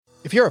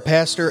If you're a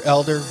pastor,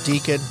 elder,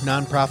 deacon,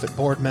 nonprofit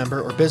board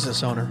member, or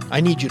business owner,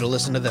 I need you to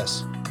listen to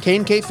this.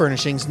 K&K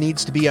Furnishings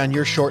needs to be on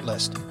your short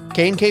list.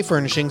 K&K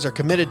Furnishings are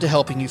committed to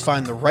helping you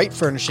find the right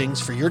furnishings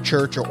for your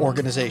church or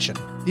organization.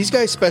 These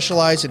guys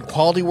specialize in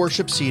quality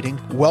worship seating,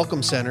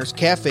 welcome centers,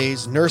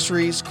 cafes,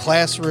 nurseries,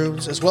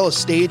 classrooms, as well as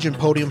stage and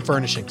podium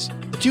furnishings.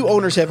 The two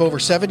owners have over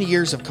 70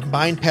 years of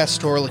combined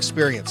pastoral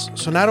experience,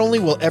 so not only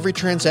will every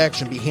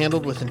transaction be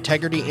handled with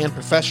integrity and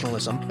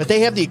professionalism, but they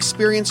have the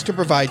experience to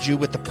provide you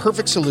with the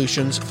perfect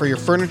solutions for your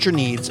furniture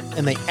needs,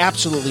 and they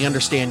absolutely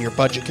understand your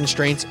budget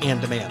constraints and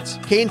demands.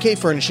 K&K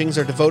Furnishings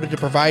are devoted to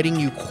providing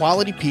you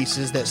quality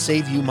pieces that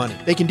save you money.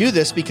 They can do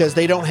this because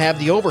they don't have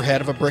the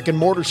overhead of a brick and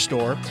mortar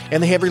store,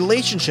 and they have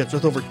relationships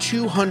with over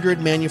 200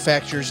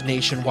 manufacturers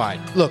nationwide.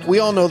 Look, we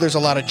all know there's a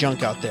lot of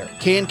junk out there.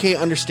 K&K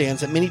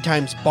understands that many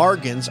times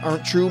bargains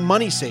aren't true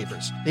money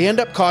savers. They end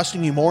up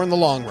costing you more in the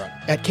long run.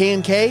 At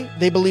K&K,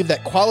 they believe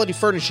that quality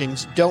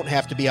furnishings don't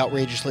have to be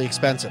outrageously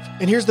expensive.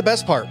 And here's the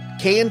best part.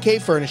 K&K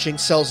Furnishing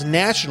sells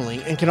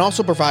nationally and can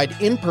also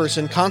provide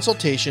in-person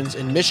consultations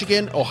in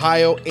Michigan,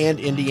 Ohio, and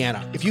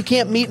Indiana. If you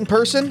can't meet in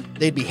person,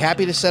 they'd be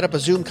happy to set up a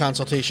Zoom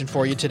consultation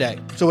for you today.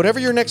 So whatever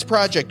your next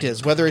project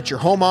is, whether it's your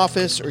home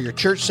office or your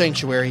church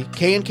sanctuary,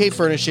 K&K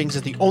Furnishings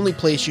is the only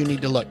place you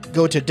need to look.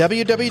 Go to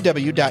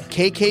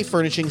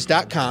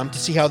www.kkfurnishings.com to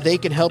see how they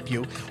can help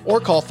you,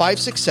 or call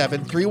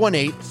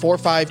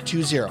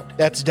 567-318-4520.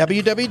 That's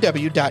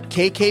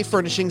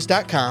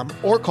www.kkfurnishings.com,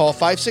 or call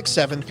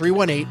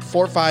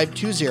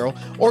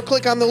 567-318-4520, or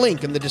click on the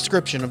link in the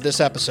description of this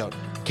episode.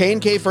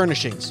 K&K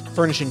Furnishings,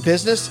 furnishing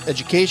business,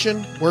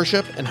 education,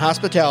 worship, and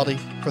hospitality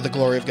for the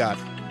glory of God.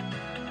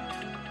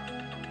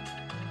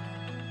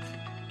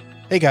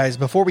 Hey guys,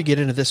 before we get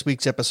into this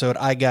week's episode,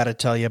 I gotta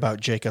tell you about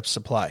Jacobs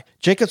Supply.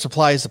 Jacobs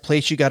Supply is the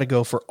place you gotta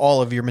go for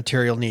all of your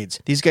material needs.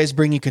 These guys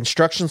bring you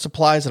construction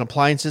supplies and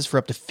appliances for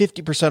up to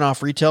 50%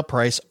 off retail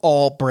price,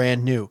 all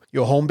brand new.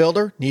 You a home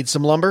builder? Need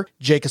some lumber?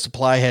 Jacobs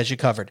Supply has you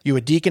covered. You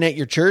a deacon at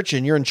your church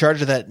and you're in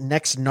charge of that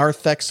next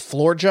Narthex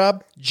floor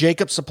job?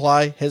 Jacobs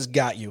Supply has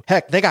got you.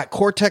 Heck, they got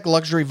Cortec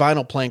luxury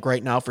vinyl plank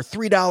right now for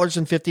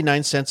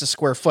 $3.59 a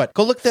square foot.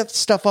 Go look that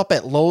stuff up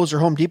at Lowe's or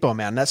Home Depot,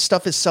 man. That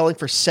stuff is selling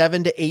for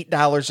 $7 to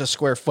 $8 a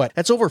square foot.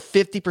 That's over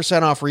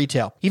 50% off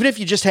retail. Even if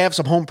you just have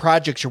some home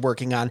projects you're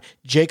working on,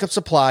 Jacobs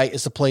Supply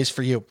is the place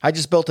for you. I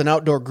just built an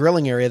outdoor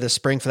grilling area this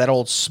spring for that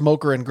old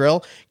smoker and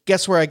grill.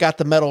 Guess where I got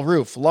the metal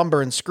roof,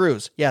 lumber, and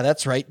screws? Yeah,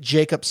 that's right,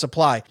 Jacobs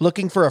Supply.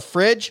 Looking for a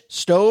fridge,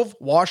 stove,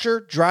 washer,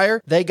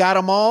 dryer? They got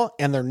them all,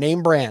 and they're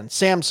name brand.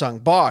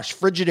 Samsung, Bosch,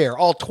 Frigidaire,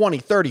 all 20,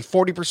 30,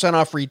 40%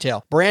 off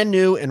retail. Brand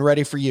new and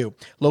ready for you.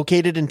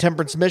 Located in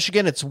Temperance,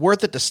 Michigan, it's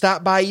worth it to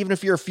stop by even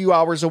if you're a few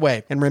hours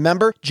away. And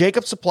remember,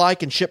 Jacobs Supply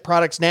can ship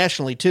products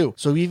nationally too,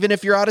 so even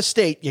if you're out of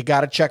state, you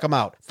gotta check them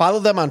out. Follow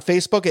them on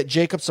Facebook at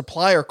Jacobs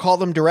Supply or call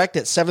them direct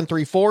at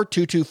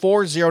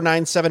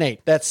 734-224-0978.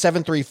 That's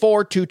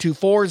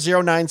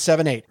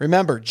 734-224-0978.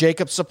 Remember,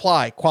 Jacobs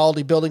Supply,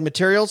 quality building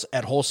materials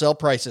at wholesale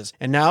prices.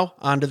 And now,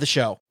 on to the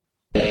show.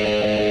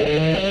 Hey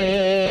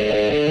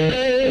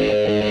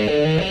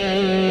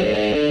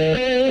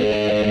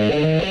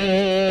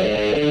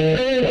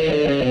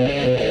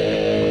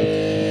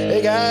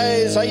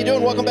guys, how you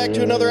doing? Welcome back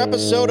to another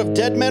episode of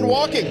Dead Men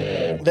Walking.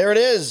 There it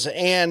is,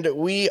 and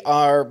we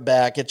are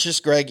back. It's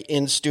just Greg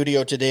in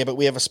studio today, but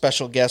we have a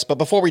special guest. But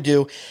before we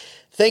do,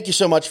 thank you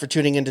so much for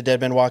tuning into Dead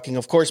Men Walking.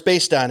 Of course,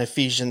 based on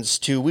Ephesians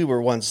 2, we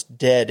were once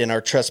dead in our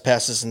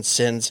trespasses and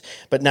sins,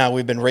 but now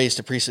we've been raised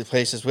to priestly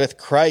places with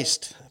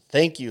Christ.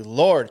 Thank you,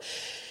 Lord.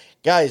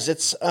 Guys,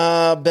 it's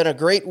been a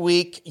great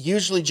week.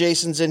 Usually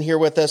Jason's in here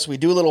with us. We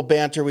do a little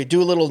banter. We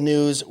do a little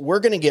news. We're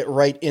going to get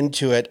right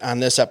into it on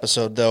this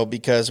episode, though,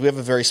 because we have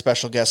a very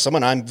special guest,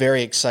 someone I'm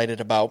very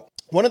excited about.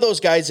 One of those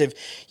guys, if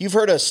you've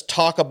heard us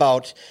talk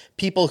about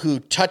people who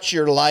touch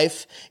your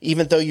life,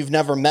 even though you've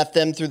never met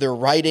them, through their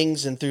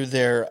writings and through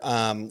their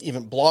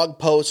even blog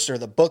posts or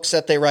the books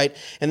that they write.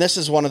 And this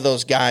is one of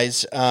those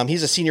guys.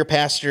 He's a senior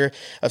pastor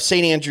of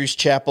St. Andrew's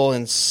Chapel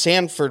in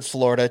Sanford,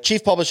 Florida,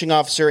 chief publishing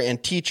officer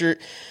and teaching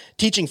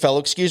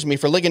fellow,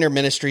 for Ligonier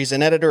Ministries,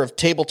 and editor of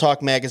Table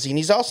Talk magazine.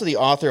 He's also the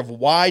author of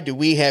Why Do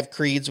We Have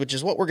Creeds, which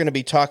is what we're going to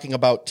be talking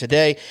about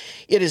today.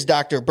 It is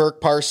Dr. Burk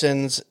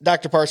Parsons.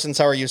 Dr. Parsons,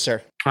 how are you,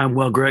 sir? I'm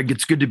well, Greg.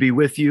 It's good to be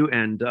with you,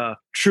 and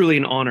truly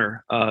an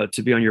honor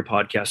to be on your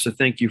podcast. So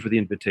thank you for the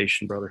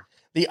invitation, brother.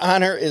 The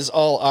honor is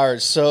all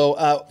ours.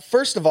 So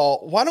first of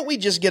all, why don't we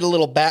just get a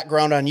little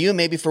background on you,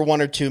 maybe for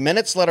 1 or 2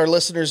 minutes, let our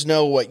listeners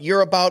know what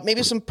you're about,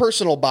 maybe some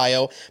personal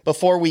bio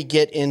before we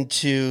get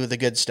into the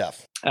good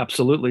stuff.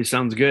 Absolutely.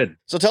 Sounds good.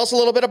 So tell us a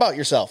little bit about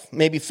yourself,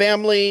 maybe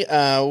family,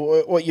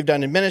 what you've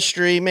done in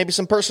ministry, maybe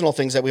some personal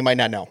things that we might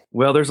not know.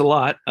 Well, there's a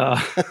lot.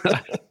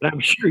 I'm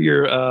sure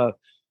your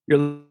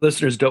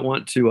listeners don't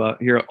want to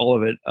hear all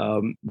of it,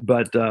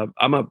 but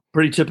I'm a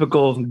pretty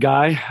typical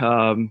guy,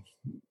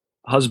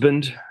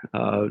 husband,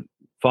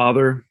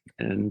 father,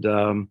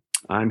 and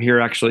I'm here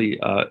actually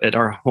at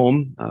our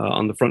home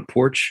on the front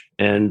porch,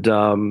 and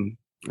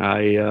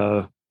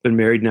I've been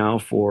married now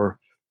for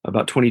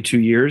about 22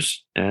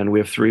 years, and we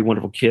have 3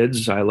 wonderful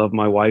kids. I love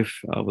my wife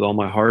with all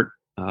my heart,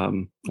 I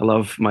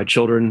love my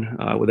children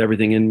with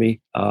everything in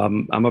me.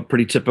 I'm a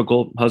pretty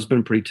typical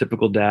husband, pretty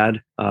typical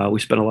dad. We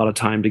spend a lot of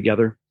time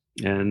together,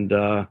 and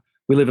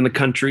we live in the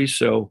country,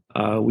 so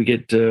we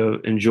get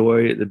to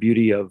enjoy the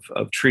beauty of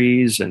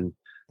trees and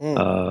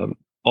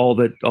all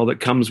that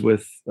comes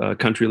with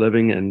country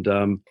living.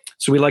 And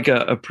so we like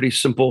a pretty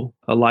simple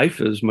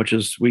life as much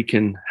as we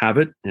can have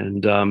it,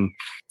 and a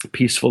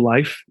peaceful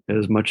life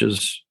as much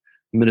as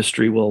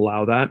ministry will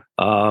allow that.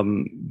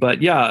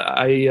 But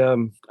yeah,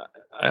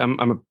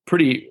 I'm a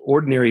pretty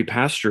ordinary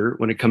pastor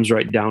when it comes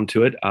right down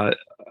to it.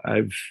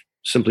 I've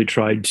simply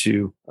tried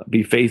to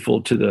be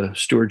faithful to the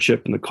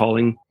stewardship and the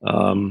calling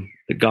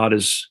that God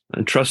has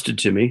entrusted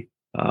to me.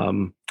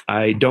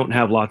 I don't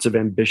have lots of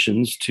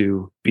ambitions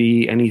to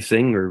be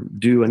anything or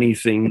do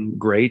anything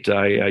great.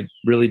 I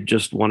really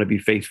just want to be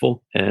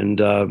faithful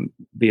and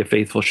be a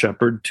faithful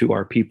shepherd to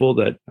our people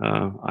that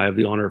I have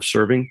the honor of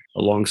serving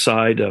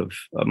alongside of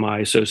my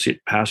associate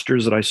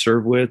pastors that I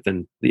serve with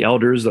and the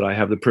elders that I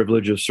have the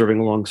privilege of serving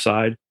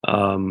alongside,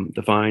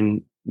 the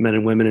fine men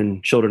and women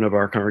and children of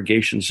our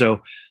congregation.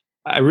 So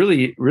I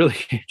really, really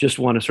just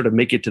want to sort of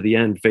make it to the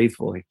end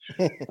faithfully.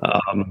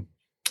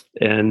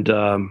 And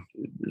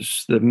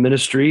the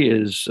ministry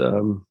is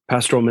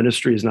pastoral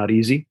ministry is not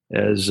easy,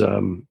 as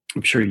I'm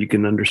sure you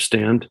can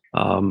understand.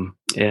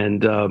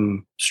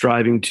 And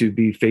striving to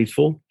be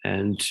faithful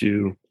and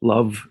to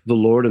love the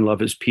Lord and love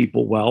His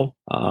people well,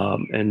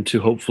 and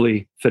to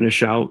hopefully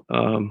finish out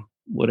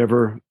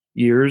whatever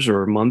years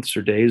or months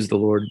or days the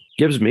Lord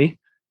gives me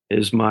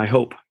is my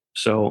hope.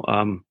 So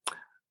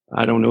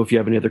I don't know if you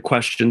have any other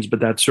questions,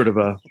 but that's sort of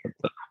a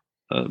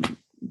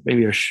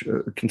maybe a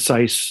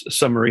concise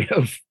summary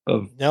of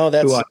no,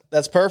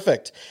 that's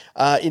perfect.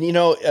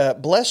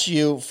 And bless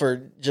you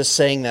for just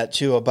saying that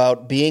too,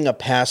 about being a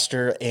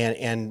pastor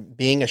and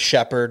being a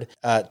shepherd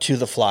to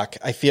the flock.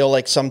 I feel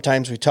like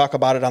sometimes we talk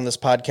about it on this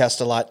podcast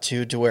a lot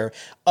too, to where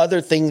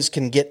other things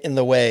can get in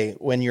the way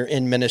when you're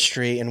in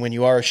ministry and when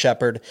you are a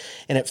shepherd.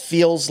 And it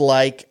feels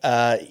like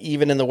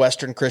even in the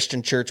Western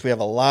Christian church, we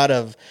have a lot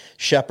of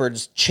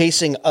shepherds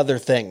chasing other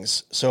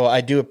things. So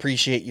I do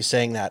appreciate you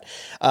saying that.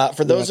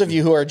 For those of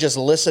you who are just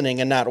listening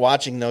and not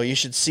watching, though, you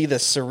should see the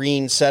serene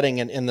setting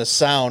in the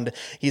sound.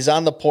 He's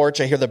on the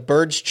porch. I hear the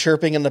birds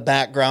chirping in the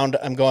background.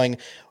 I'm going,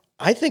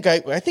 I think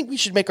we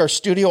should make our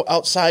studio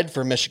outside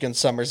for Michigan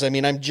summers. I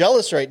mean, I'm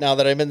jealous right now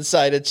that I'm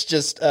inside. It's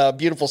just a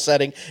beautiful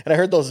setting. And I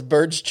heard those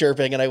birds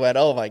chirping and I went,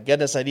 oh my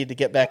goodness, I need to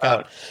get back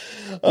out.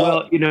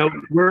 Well,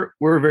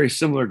 we're very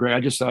similar, Greg. I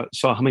just saw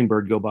a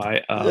hummingbird go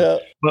by.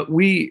 But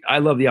I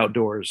love the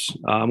outdoors.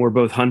 We're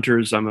both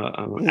hunters. I'm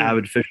an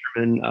avid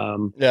fisherman.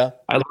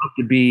 I love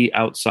to be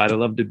outside. I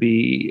love to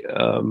be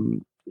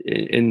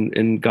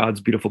in God's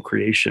beautiful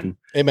creation.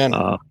 Amen.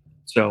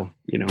 So,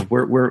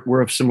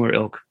 we're of similar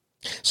ilk.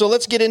 So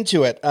let's get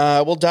into it.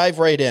 We'll dive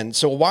right in.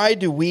 So why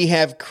do we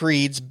have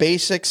Creed's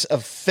Basics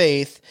of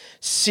Faith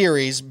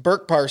series?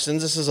 Burk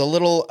Parsons, this is a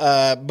little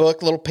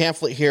book, little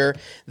pamphlet here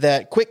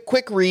that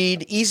quick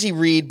read, easy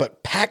read,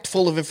 but packed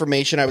full of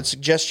information. I would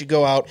suggest you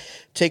go out,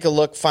 take a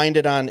look, find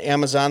it on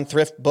Amazon,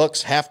 Thrift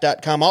Books,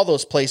 half.com, all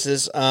those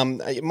places.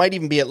 It might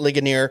even be at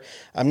Ligonier.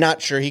 I'm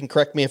not sure. He can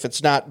correct me if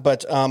it's not.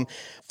 But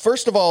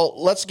first of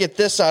all, let's get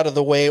this out of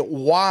the way.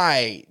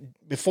 Why?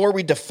 Before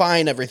we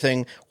define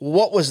everything,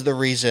 what was the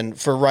reason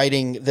for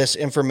writing this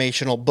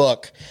informational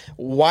book?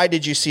 Why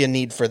did you see a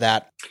need for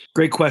that?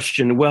 Great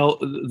question. Well,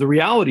 the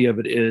reality of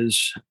it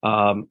is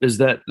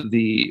that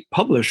the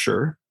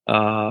publisher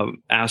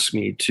asked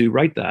me to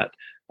write that.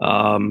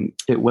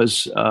 It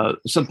was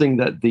something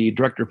that the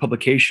director of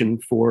publication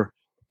for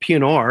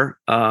P&R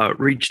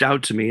reached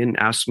out to me and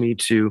asked me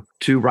to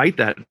write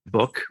that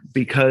book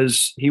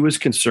because he was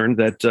concerned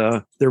that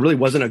there really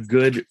wasn't a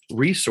good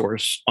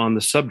resource on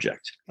the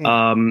subject.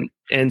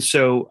 And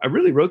so I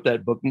really wrote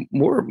that book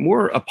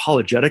more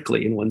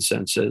apologetically in one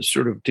sense, as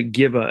sort of to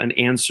give an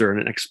answer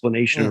and an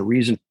explanation and a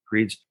reason for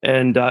creeds.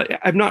 And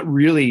I've not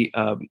really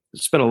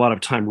spent a lot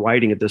of time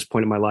writing at this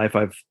point in my life.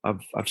 I've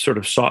sort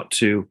of sought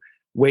to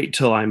wait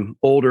till I'm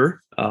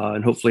older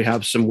and hopefully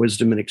have some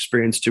wisdom and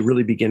experience to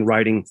really begin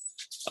writing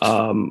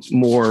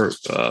more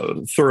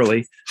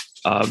thoroughly,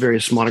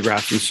 various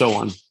monographs and so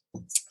on.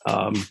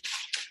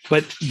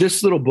 But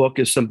this little book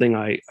is something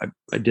I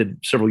did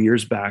several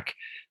years back.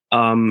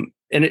 And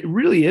it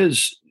really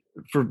is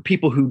for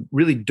people who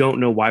really don't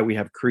know why we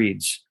have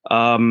creeds.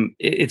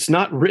 It's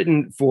not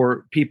written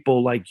for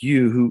people like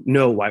you who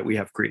know why we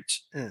have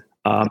creeds.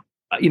 I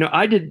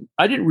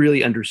didn't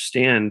really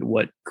understand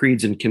what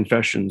creeds and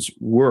confessions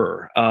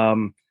were.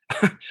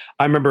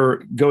 I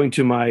remember going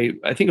to I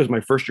think it was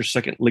my first or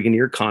second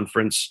Ligonier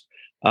conference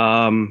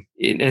in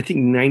I think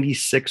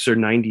 96 or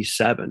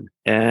 97.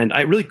 And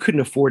I really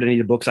couldn't afford any of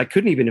the books. I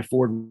couldn't even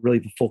afford really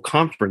the full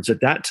conference. At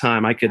that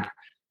time,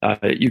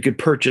 you could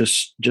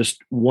purchase just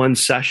one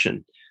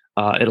session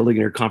at a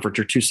Ligonier conference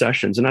or two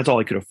sessions, and that's all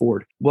I could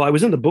afford. Well, I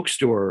was in the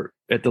bookstore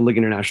at the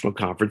Ligonier National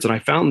Conference, and I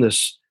found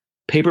this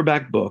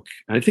paperback book.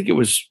 I think it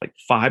was like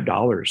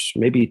 $5,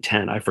 maybe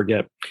 $10, I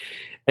forget.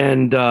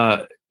 And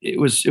it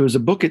was a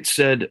book. It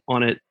said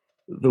on it,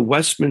 the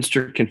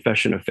Westminster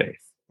Confession of Faith.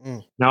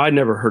 Mm. Now, I'd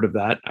never heard of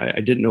that. I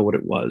didn't know what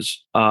it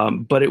was,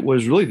 but it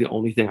was really the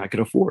only thing I could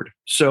afford.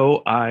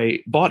 So I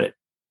bought it,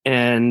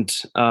 and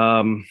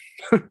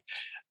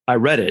I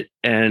read it,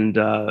 and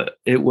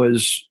it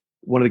was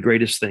one of the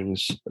greatest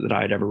things that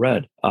I had ever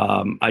read.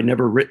 I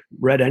never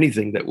read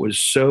anything that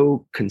was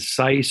so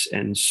concise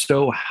and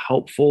so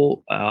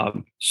helpful,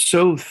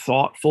 so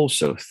thoughtful,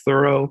 so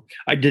thorough.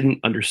 I didn't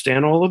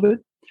understand all of it.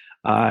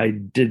 I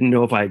didn't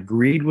know if I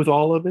agreed with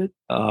all of it,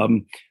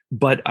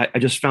 but I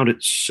just found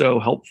it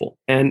so helpful.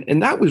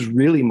 And that was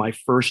really my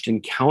first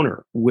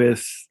encounter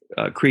with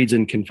creeds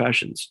and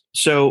confessions.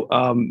 So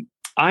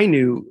I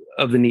knew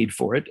of the need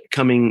for it,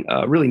 coming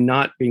really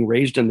not being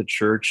raised in the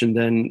church, and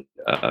then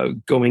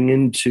going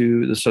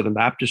into the Southern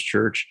Baptist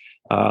Church,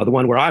 the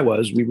one where I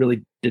was. We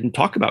really didn't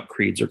talk about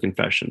creeds or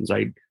confessions.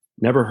 I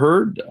never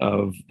heard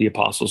of the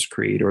Apostles'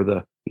 Creed or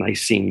the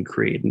Nicene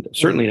Creed, and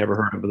certainly never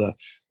heard of the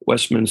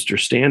Westminster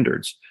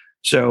Standards.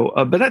 So,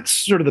 but that's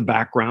sort of the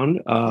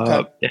background.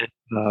 Okay.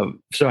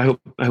 So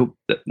I hope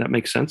that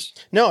makes sense.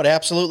 No, it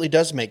absolutely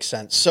does make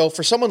sense. So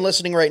for someone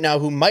listening right now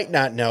who might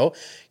not know,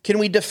 can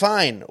we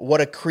define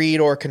what a creed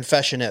or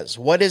confession is?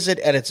 What is it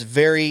at its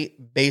very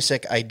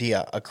basic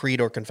idea, a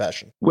creed or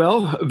confession?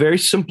 Well, very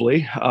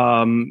simply,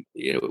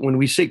 when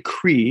we say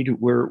creed,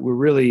 we're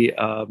really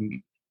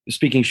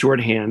speaking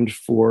shorthand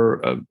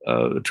for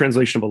a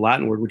translation of a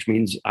Latin word, which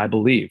means "I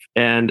believe,"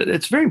 and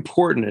it's very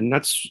important. And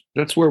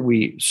that's where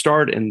we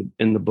start in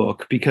the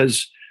book,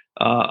 because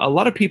a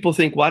lot of people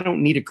think, well, I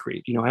don't need a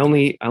creed. I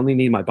only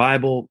need my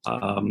Bible.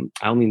 I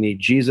only need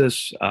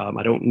Jesus.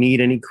 I don't need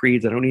any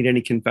creeds. I don't need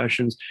any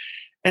confessions.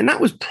 And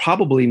that was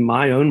probably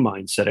my own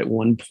mindset at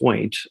one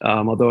point,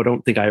 although I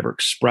don't think I ever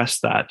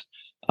expressed that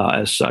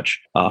as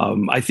such.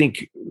 I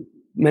think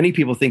many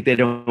people think they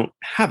don't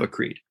have a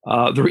creed.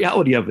 The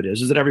reality of it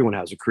is that everyone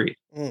has a creed,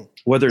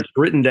 whether it's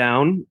written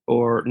down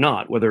or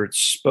not, whether it's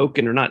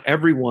spoken or not.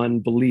 Everyone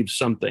believes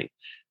something.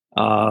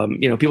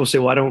 People say,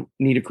 well, I don't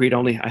need a creed.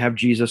 I have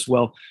Jesus.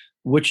 Well,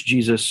 which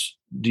Jesus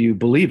do you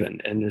believe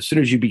in? And as soon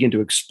as you begin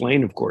to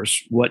explain, of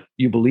course, what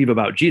you believe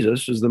about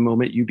Jesus is the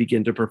moment you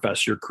begin to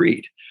profess your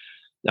creed.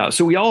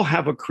 So we all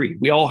have a creed.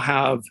 We all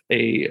have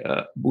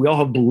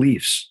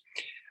beliefs.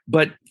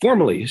 But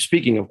formally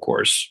speaking, of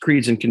course,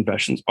 creeds and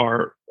confessions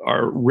are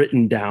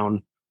written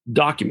down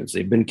documents.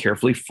 They've been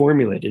carefully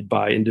formulated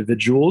by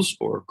individuals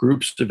or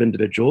groups of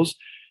individuals,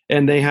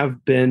 and they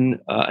have been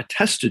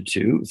attested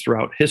to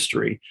throughout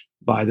history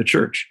by the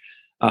church.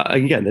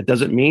 Again, that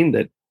doesn't mean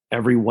that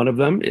every one of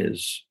them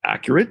is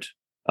accurate.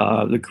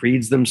 The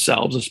creeds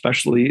themselves,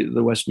 especially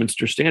the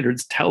Westminster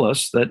Standards, tell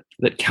us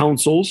that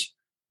councils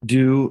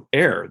do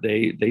err.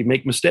 They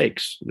make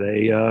mistakes.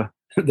 They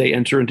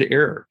enter into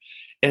error.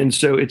 And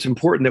so it's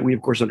important that we,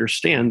 of course,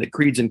 understand that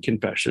creeds and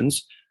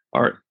confessions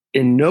are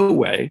in no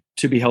way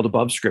to be held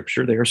above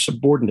Scripture. They are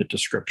subordinate to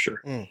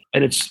Scripture.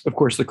 And it's, of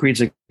course, the creeds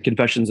and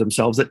confessions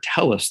themselves that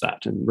tell us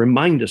that and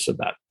remind us of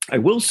that. I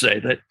will say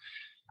that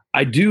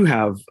I do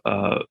have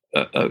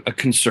a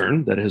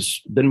concern that has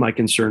been my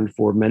concern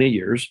for many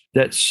years,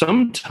 that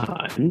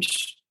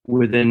sometimes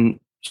within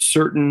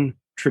certain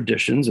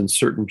traditions and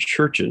certain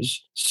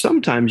churches,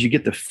 sometimes you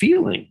get the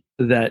feeling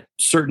that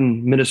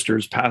certain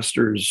ministers,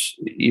 pastors,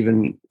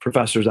 even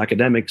professors,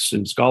 academics,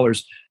 and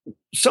scholars,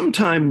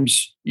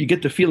 sometimes you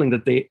get the feeling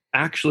that they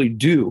actually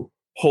do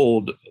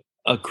hold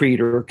a creed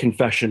or a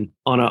confession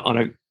on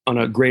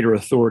a greater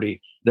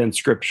authority than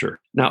Scripture.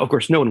 Now, of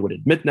course, no one would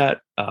admit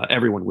that.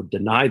 Everyone would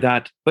deny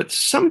that. But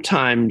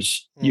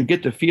sometimes you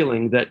get the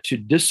feeling that to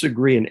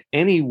disagree in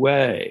any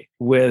way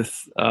with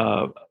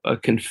a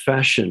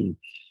confession,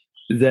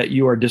 that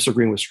you are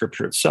disagreeing with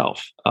Scripture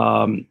itself.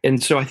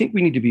 And so I think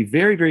we need to be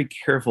very, very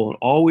careful and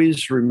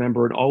always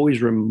remember and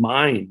always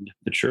remind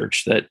the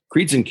church that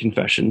creeds and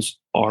confessions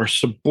are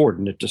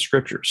subordinate to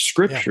Scripture.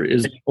 Scripture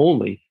is the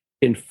only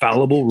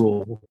infallible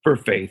rule for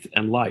faith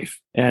and life.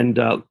 And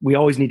we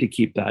always need to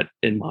keep that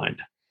in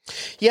mind.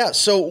 Yeah,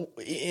 so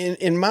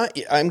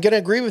I'm going to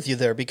agree with you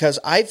there, because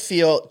I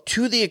feel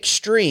to the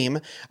extreme,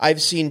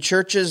 I've seen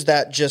churches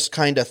that just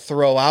kind of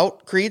throw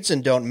out creeds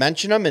and don't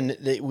mention them, and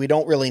we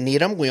don't really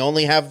need them. We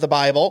only have the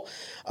Bible.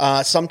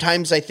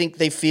 Sometimes I think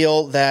they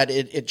feel that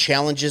it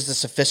challenges the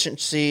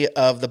sufficiency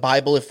of the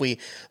Bible if we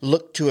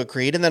look to a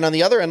creed. And then on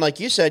the other end, like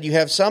you said, you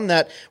have some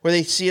that where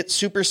they see it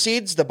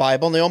supersedes the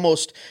Bible, and they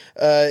almost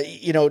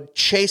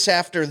chase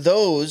after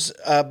those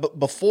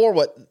before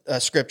what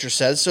Scripture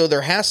says. So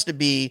there has to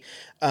be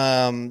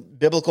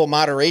biblical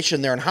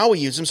moderation there in how we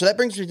use them. So that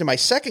brings me to my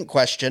second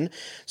question.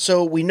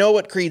 So we know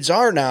what creeds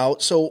are now.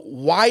 So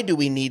why do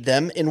we need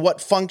them? In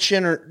what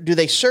function do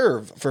they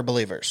serve for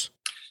believers?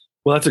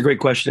 Well, that's a great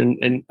question.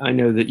 And I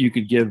know that you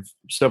could give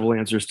several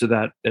answers to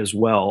that as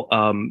well,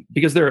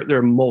 because there are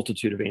a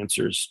multitude of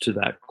answers to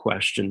that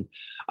question.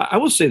 I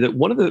will say that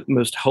one of the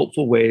most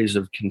helpful ways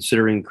of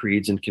considering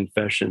creeds and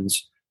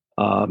confessions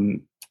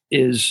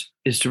is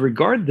to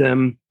regard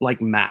them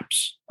like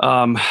maps.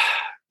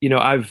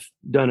 I've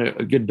done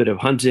a good bit of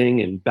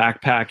hunting and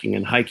backpacking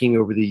and hiking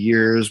over the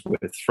years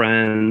with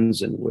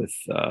friends and with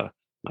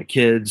my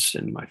kids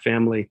and my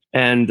family.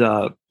 And,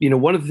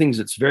 one of the things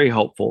that's very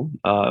helpful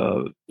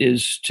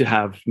is to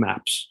have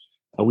maps.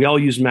 We all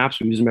use maps.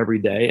 We use them every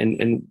day.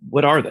 And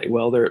what are they?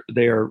 Well,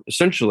 they are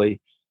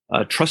essentially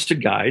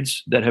trusted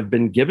guides that have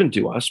been given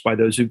to us by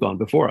those who've gone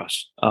before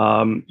us.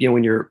 When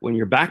you're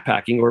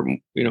backpacking, or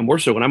more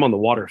so when I'm on the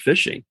water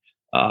fishing,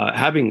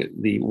 having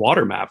the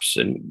water maps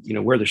and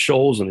where the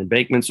shoals and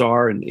embankments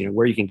are, and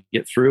where you can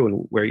get through,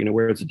 and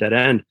where it's a dead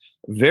end,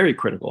 very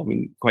critical. I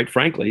mean, quite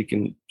frankly, it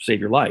can save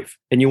your life.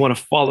 And you want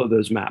to follow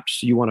those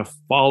maps. You want to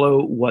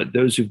follow what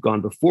those who've gone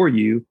before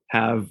you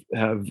have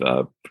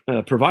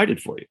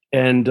provided for you.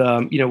 And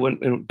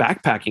when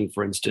backpacking,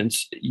 for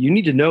instance, you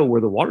need to know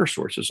where the water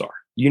sources are.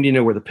 You need to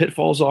know where the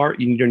pitfalls are.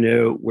 You need to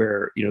know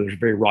where there's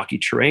very rocky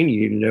terrain.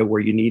 You need to know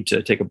where you need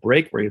to take a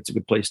break, where it's a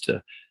good place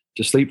to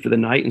sleep for the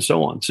night, and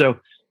so on. So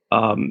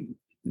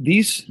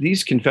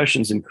these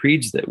confessions and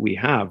creeds that we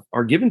have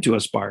are given to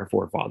us by our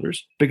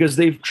forefathers because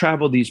they've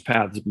traveled these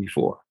paths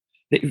before.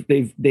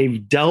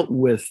 They've dealt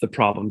with the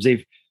problems.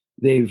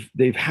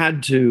 They've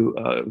had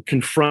to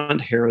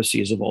confront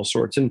heresies of all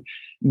sorts. And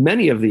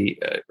many of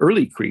the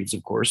early creeds,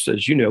 of course,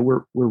 as you know,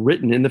 were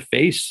written in the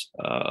face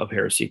of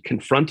heresy,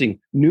 confronting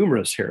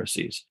numerous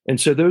heresies. And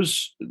so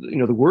those,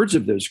 the words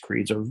of those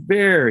creeds are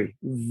very,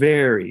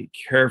 very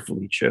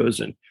carefully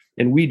chosen.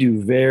 And we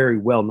do very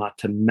well not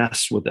to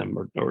mess with them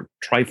or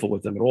trifle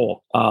with them at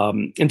all.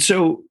 And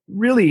so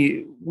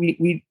really,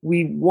 we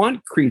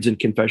want creeds and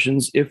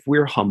confessions if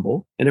we're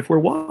humble and if we're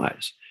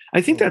wise.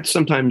 I think that's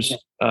sometimes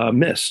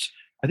missed.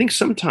 I think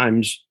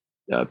sometimes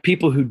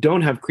people who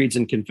don't have creeds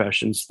and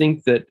confessions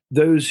think that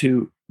those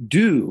who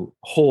do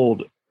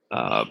hold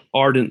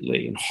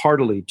ardently and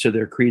heartily to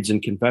their creeds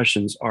and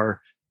confessions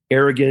are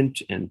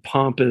arrogant and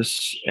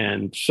pompous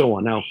and so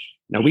on.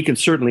 Now, we can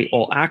certainly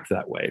all act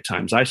that way at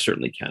times. I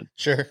certainly can.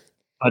 Sure.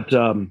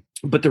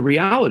 But the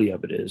reality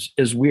of it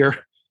is we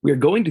are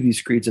going to these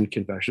creeds and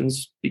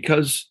confessions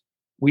because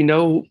we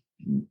know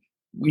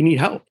we need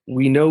help.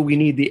 We know we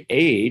need the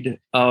aid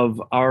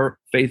of our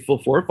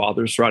faithful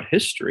forefathers throughout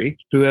history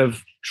who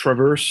have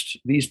traversed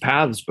these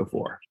paths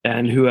before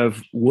and who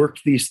have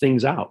worked these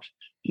things out.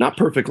 Not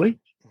perfectly,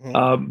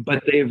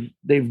 but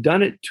they've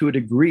done it to a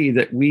degree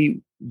that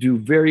we do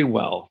very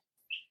well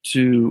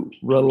to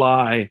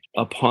rely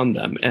upon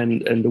them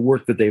and the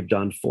work that they've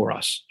done for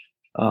us.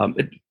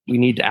 We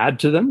need to add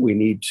to them. We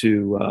there's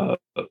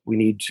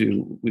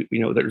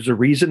a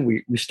reason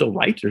we still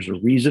write. There's a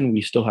reason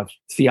we still have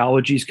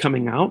theologies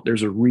coming out.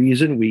 There's a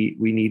reason we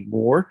need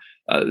more.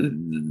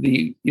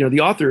 The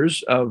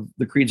authors of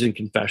the creeds and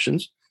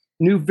confessions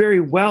knew very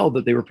well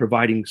that they were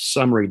providing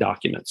summary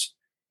documents.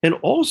 And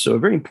also a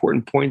very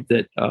important point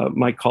that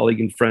my colleague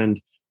and friend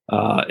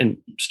and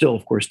still,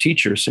 of course,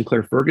 teacher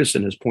Sinclair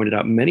Ferguson has pointed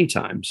out many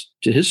times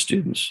to his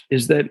students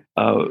is that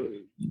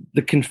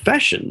the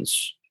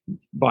confessions,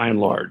 by and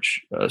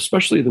large,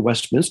 especially the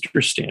Westminster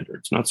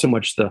Standards, not so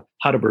much the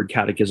Heidelberg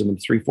Catechism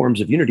and Three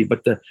Forms of Unity,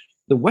 but the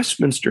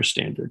Westminster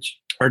Standards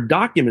are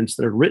documents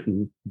that are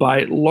written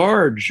by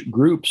large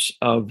groups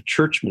of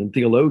churchmen,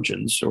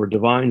 theologians, or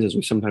divines, as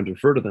we sometimes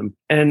refer to them,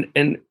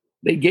 and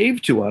they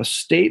gave to us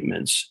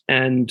statements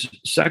and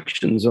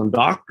sections on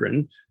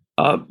doctrine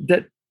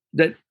that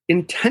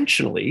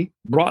intentionally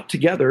brought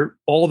together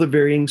all the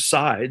varying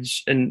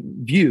sides and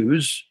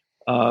views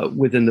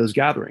within those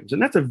gatherings.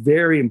 And that's a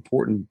very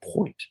important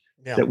point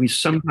that we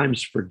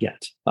sometimes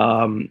forget.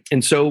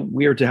 And so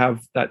we are to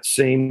have that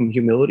same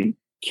humility,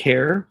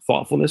 care,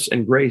 thoughtfulness,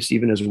 and grace,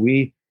 even as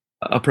we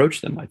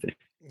approach them, I think.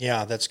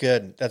 Yeah, that's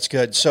good. That's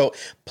good. So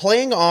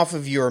playing off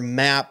of your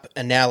map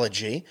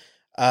analogy,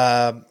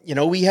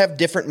 we have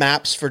different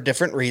maps for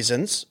different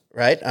reasons,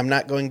 right? I'm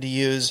not going to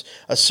use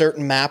a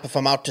certain map if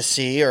I'm out to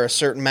sea or a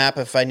certain map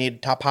if I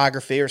need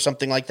topography or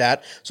something like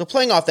that. So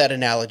playing off that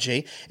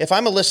analogy, if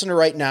I'm a listener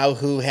right now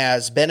who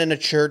has been in a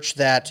church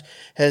that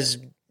has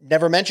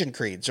never mentioned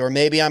creeds, or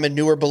maybe I'm a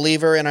newer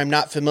believer and I'm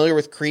not familiar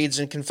with creeds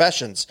and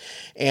confessions,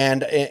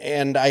 and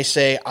I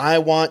say, I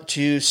want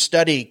to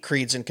study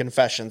creeds and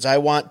confessions, I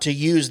want to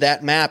use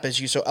that map,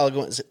 as you so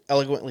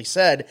eloquently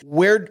said,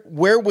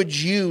 where would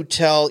you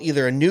tell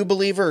either a new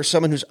believer or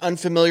someone who's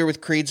unfamiliar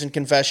with creeds and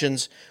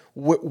confessions,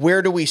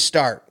 where do we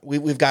start?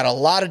 We've got a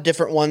lot of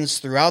different ones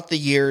throughout the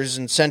years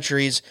and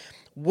centuries.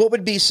 What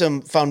would be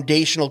some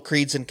foundational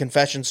creeds and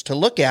confessions to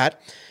look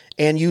at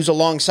and use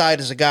alongside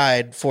as a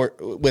guide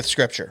with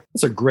Scripture?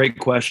 That's a great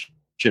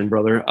question,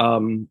 brother.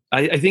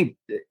 I think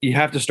you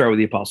have to start with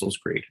the Apostles'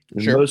 Creed.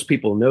 Sure. Most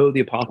people know the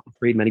Apostles'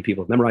 Creed. Many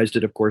people have memorized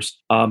it, of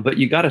course, but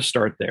you got to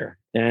start there.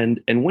 And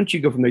once you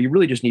go from there, you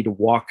really just need to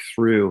walk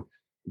through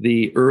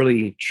the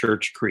early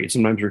church creeds,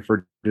 sometimes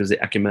referred to as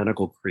the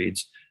ecumenical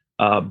creeds,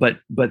 but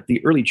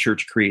the early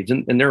church creeds,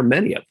 and there are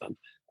many of them.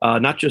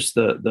 Not just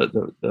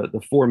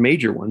the four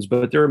major ones,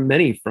 but there are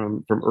many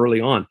from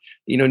early on.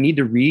 Need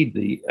to read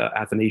the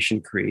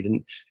Athanasian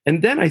Creed,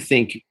 and then I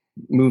think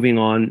moving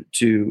on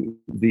to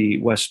the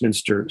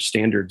Westminster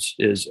Standards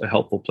is a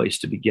helpful place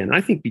to begin.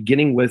 I think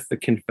beginning with the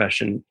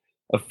Confession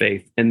of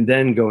Faith and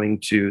then going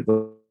to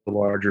the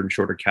larger and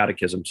shorter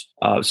catechisms.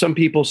 Some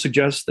people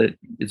suggest that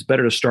it's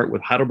better to start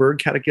with Heidelberg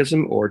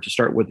Catechism or to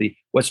start with the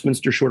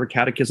Westminster Shorter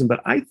Catechism.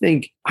 But I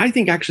think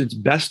actually it's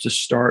best to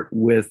start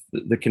with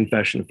the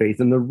Confession of Faith.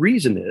 And the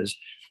reason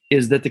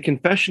is that the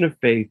Confession of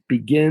Faith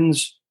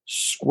begins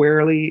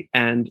squarely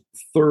and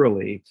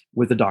thoroughly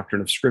with the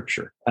doctrine of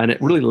Scripture. And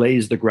it really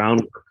lays the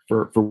groundwork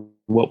for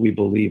what we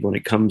believe when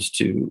it comes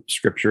to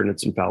Scripture and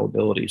its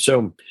infallibility.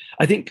 So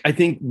I think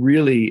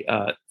really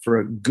for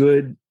a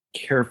good,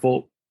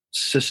 careful,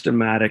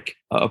 systematic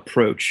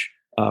approach,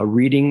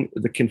 reading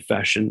the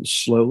confession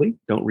slowly,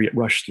 don't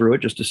rush through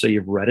it just to say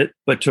you've read it,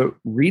 but to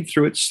read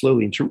through it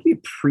slowly and to really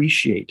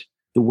appreciate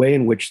the way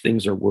in which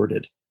things are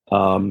worded.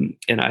 And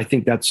I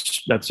think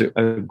that's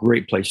a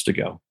great place to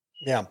go.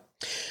 Yeah.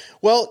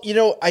 Well,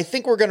 I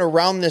think we're going to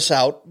round this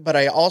out, but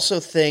I also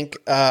think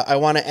I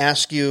want to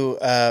ask you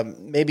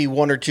maybe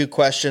one or two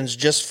questions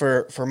just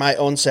for my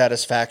own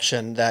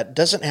satisfaction that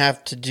doesn't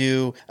have to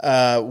do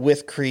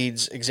with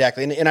creeds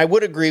exactly. And I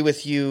would agree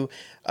with you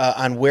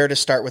on where to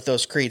start with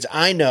those creeds.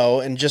 I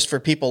know, and just for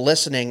people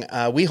listening,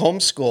 we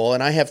homeschool,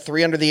 and I have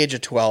 3 under the age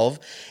of 12,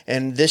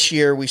 and this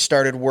year we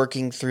started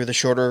working through the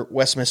shorter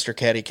Westminster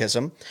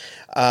Catechism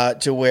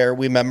to where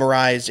we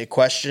memorize a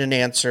question and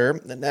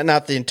answer,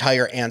 not the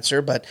entire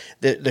answer, but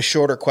the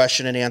shorter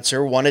question and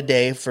answer, one a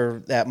day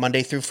for that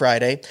Monday through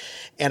Friday.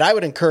 And I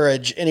would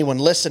encourage anyone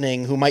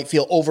listening who might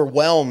feel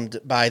overwhelmed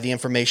by the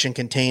information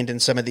contained in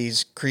some of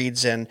these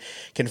creeds and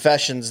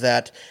confessions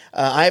that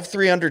I have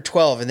 3 under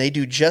 12, and they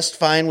do just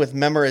fine with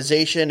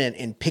memorization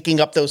and picking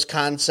up those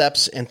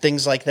concepts and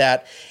things like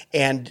that.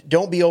 And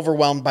don't be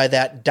overwhelmed by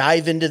that.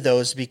 Dive into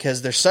those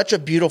because they're such a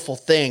beautiful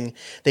thing.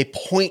 They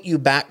point you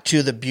back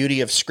to the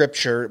beauty of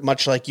Scripture,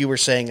 much like you were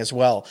saying as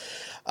well.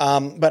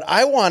 But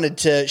I wanted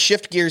to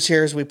shift gears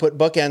here as we put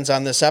bookends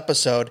on this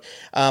episode.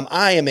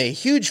 I am a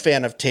huge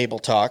fan of Table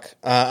Talk.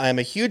 I'm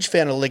a huge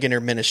fan of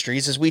Ligonier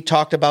Ministries, as we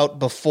talked about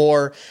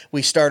before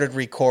we started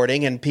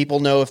recording, and people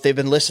know if they've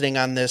been listening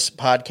on this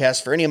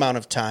podcast for any amount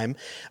of time.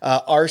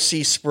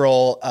 R.C.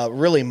 Sproul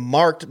really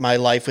marked my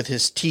life with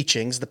his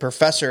teachings, the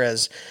professor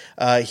as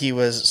he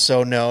was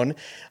so known.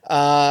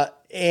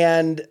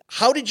 And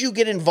how did you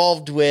get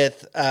involved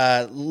with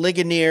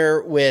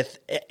Ligonier, with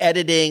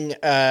editing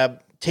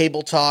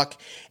Table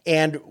Talk?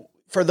 And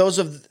for those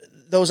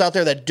out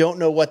there that don't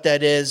know what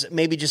that is,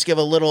 maybe just give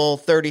a little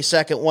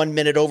 30-second,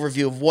 1-minute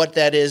overview of what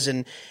that is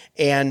and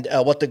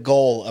what the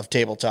goal of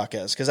Table Talk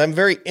is, because I'm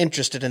very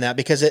interested in that,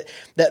 because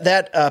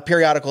that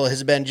periodical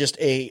has been just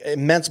an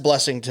immense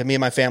blessing to me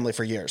and my family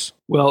for years.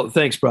 Well,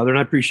 thanks, brother, and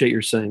I appreciate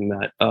your saying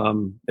that.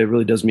 It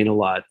really does mean a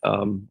lot.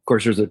 Of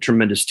course, there's a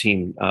tremendous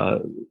team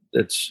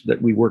that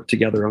we work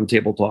together on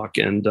Table Talk,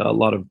 and a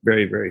lot of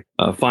very, very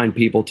fine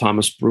people.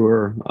 Thomas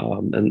Brewer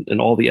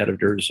and all the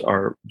editors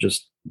are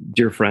just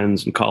dear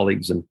friends and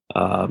colleagues. And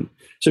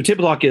so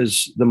Table Talk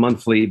is the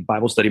monthly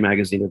Bible study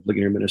magazine of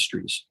Ligonier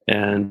Ministries,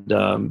 and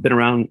been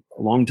around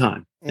a long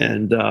time.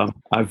 And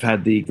I've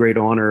had the great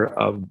honor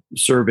of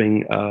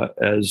serving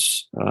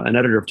as an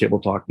editor of Table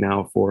Talk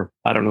now for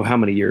I don't know how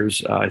many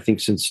years. I think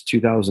since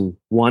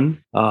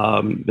 2001.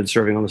 Been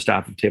serving on the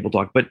staff of Table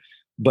Talk.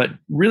 But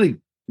really,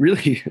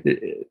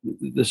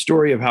 the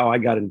story of how I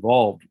got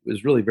involved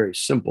was really very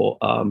simple.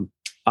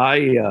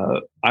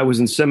 I was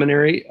in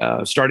seminary,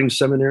 starting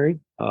seminary,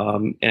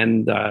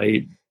 and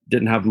I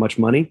didn't have much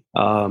money.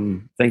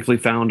 Thankfully,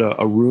 found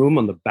a room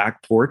on the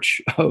back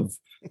porch of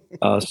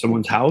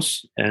someone's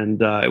house,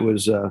 and it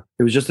was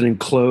just an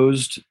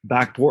enclosed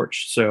back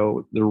porch.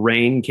 So the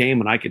rain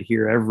came, and I could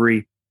hear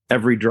every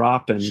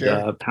drop, and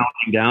Sure.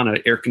 pounding down an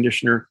air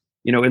conditioner,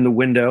 in the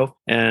window.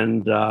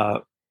 And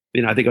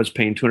I think I was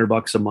paying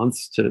 $200 a month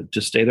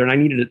to stay there, and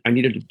I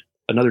needed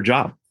another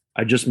job.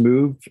 I just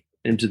moved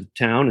into the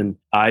town, and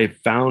I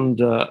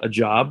found a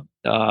job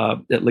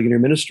at Ligonier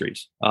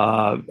Ministries.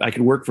 I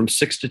could work from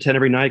 6 to 10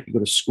 every night, could go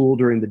to school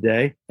during the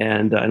day,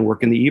 and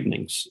work in the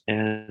evenings.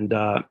 And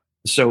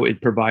so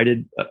it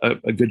provided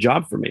a good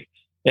job for me.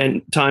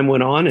 And time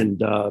went on,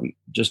 and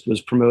just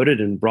was promoted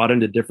and brought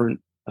into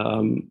different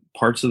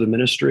parts of the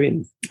ministry,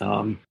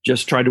 and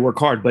just tried to work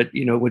hard. But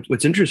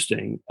what's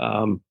interesting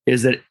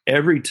is that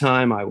every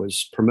time I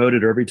was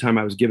promoted, or every time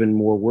I was given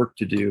more work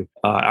to do,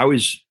 I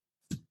was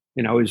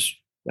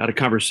had a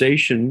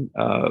conversation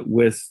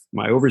with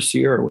my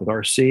overseer, or with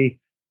RC,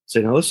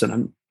 saying, "Now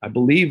listen, I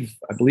believe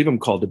I'm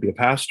called to be a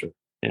pastor,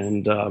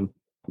 and I'm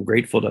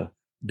grateful to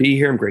be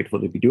here. I'm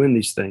grateful to be doing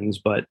these things,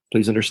 but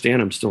please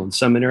understand, I'm still in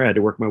seminary. I had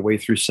to work my way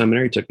through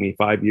seminary. It took me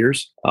 5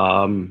 years,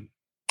 but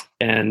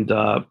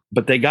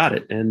they got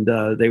it, and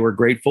they were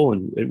grateful,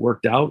 and it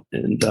worked out.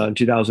 And in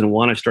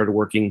 2001, I started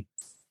working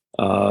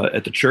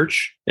at the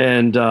church,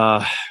 and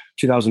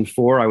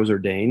 2004, I was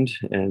ordained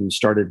and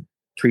started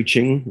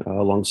preaching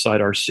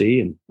alongside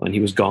RC, and when he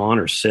was gone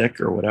or sick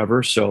or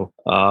whatever. So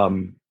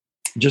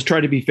just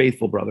try to be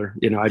faithful, brother.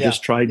 I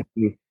just tried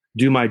to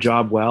do my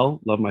job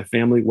well, love my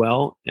family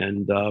well,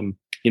 and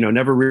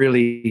never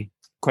really,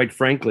 quite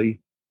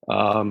frankly,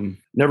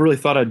 never really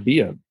thought I'd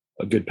be a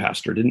good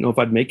pastor. Didn't know if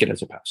I'd make it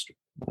as a pastor.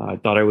 I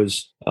thought I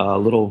was a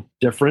little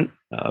different,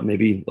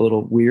 maybe a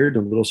little weird,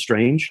 a little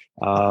strange.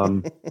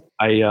 I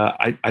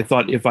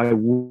thought if I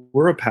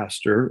were a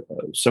pastor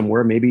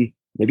somewhere, maybe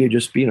I'd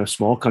just be in a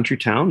small country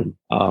town,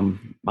 and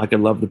I could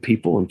love the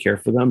people and care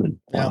for them,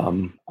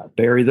 and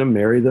bury them,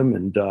 marry them,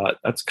 and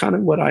that's kind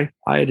of what I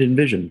had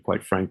envisioned,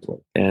 quite frankly.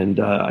 And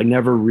I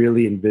never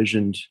really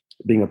envisioned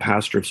being a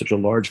pastor of such a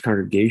large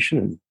congregation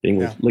and being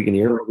with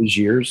Ligonier all these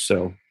years.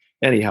 So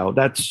anyhow,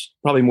 that's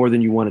probably more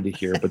than you wanted to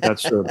hear, but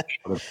that's sort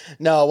of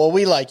No, well,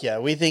 we like you.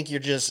 We think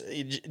you're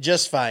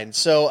just fine.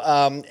 So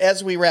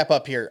as we wrap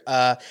up here,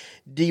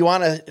 do you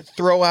want to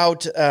throw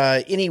out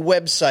any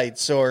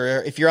websites,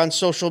 or if you're on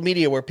social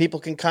media where people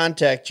can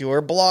contact you,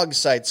 or blog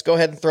sites? Go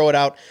ahead and throw it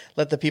out.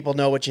 Let the people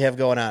know what you have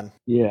going on.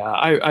 Yeah,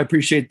 I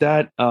appreciate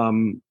that.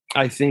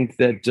 I think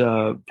that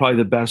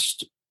probably the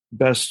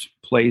best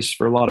place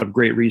for a lot of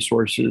great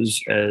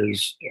resources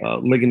is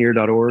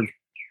ligonier.org.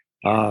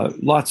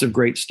 Lots of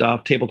great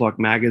stuff. Table Talk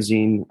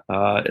Magazine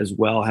as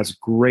well has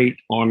great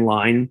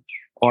online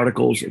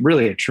articles.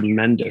 Really a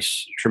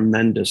tremendous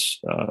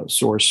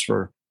source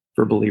for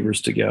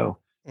believers to go.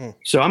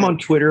 So I'm on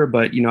Twitter,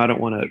 but I don't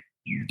want to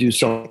do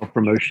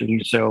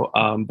self-promotion. So,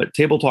 but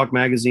Table Talk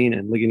Magazine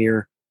and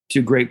Ligonier,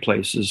 two great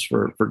places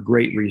for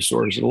great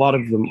resources. A lot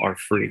of them are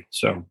free.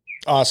 So.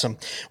 Awesome.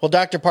 Well,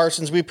 Dr.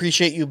 Parsons, we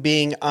appreciate you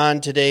being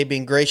on today,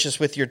 being gracious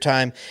with your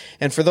time.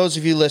 And for those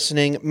of you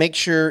listening, make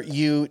sure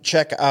you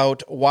check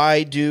out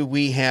Why Do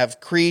We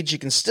Have Creeds? You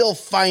can still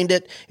find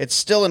it. It's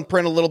still in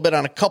print a little bit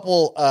on a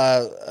couple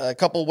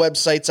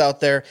websites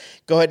out there.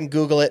 Go ahead and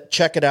Google it.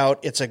 Check it out.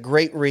 It's a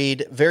great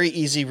read, very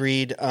easy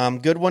read.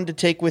 Good one to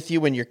take with you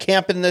when you're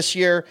camping this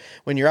year,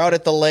 when you're out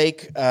at the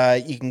lake.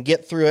 You can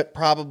get through it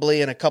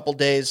probably in a couple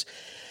days.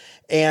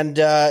 And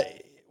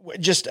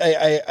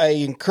I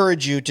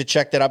encourage you to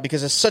check that out,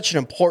 because it's such an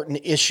important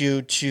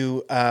issue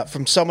to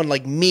from someone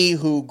like me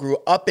who grew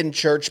up in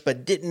church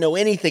but didn't know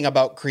anything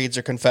about creeds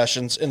or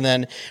confessions. And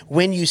then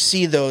when you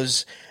see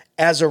those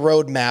as a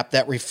roadmap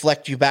that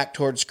reflect you back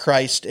towards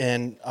Christ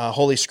and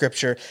Holy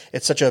Scripture,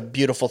 it's such a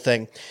beautiful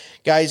thing.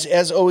 Guys,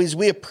 as always,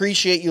 we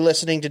appreciate you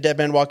listening to Dead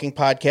Men Walking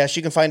Podcast.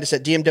 You can find us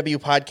at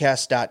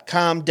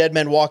dmwpodcast.com, Dead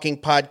Men Walking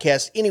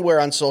Podcast,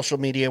 anywhere on social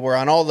media. We're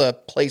on all the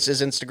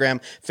places,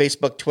 Instagram,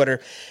 Facebook, Twitter.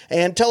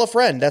 And tell a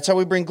friend. That's how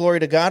we bring glory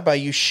to God, by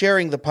you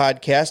sharing the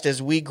podcast.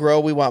 As we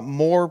grow, we want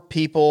more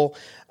people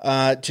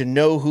to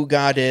know who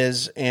God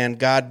is and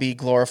God be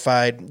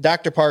glorified.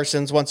 Dr.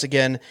 Parsons, once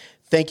again,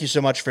 thank you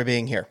so much for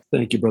being here.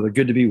 Thank you, brother.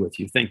 Good to be with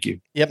you. Thank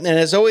you. Yep. And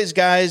as always,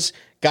 guys,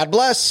 God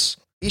bless.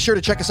 Be sure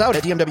to check us out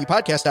at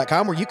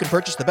dmwpodcast.com, where you can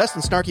purchase the best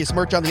and snarkiest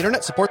merch on the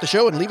internet, support the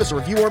show, and leave us a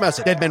review or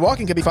message. Dead Men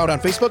Walking can be found on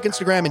Facebook,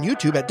 Instagram, and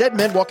YouTube at Dead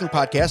Men Walking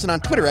Podcast, and on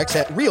Twitter X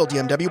at Real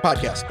DMW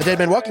Podcast. The Dead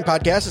Men Walking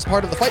Podcast is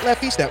part of the Fight Laugh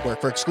Feast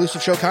Network. For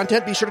exclusive show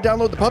content, be sure to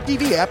download the Pub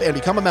TV app and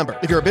become a member.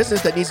 If you're a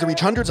business that needs to reach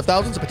hundreds of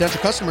thousands of potential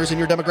customers in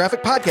your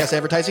demographic, podcast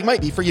advertising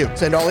might be for you.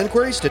 Send all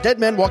inquiries to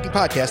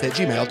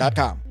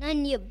deadmenwalkingpodcast@gmail.com.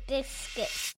 None your biscuits.